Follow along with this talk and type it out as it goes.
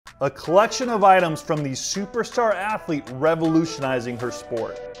A collection of items from the superstar athlete revolutionizing her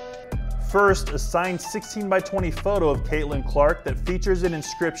sport. First, a signed 16x20 photo of Caitlin Clark that features an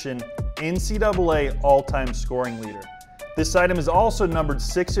inscription, NCAA all-time scoring leader. This item is also numbered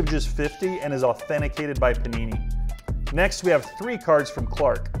 6 of just 50 and is authenticated by Panini. Next, we have 3 cards from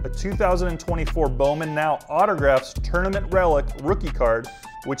Clark, a 2024 Bowman Now Autographs Tournament Relic rookie card,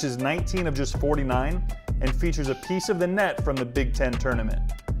 which is 19 of just 49 and features a piece of the net from the Big Ten tournament.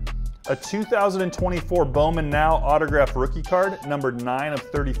 A 2024 Bowman Now Autograph rookie card, numbered 9 of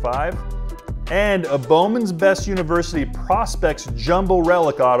 35, and a Bowman's Best University Prospects Jumbo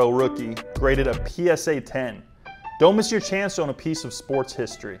Relic Auto rookie, graded a PSA 10. Don't miss your chance to own a piece of sports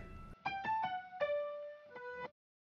history.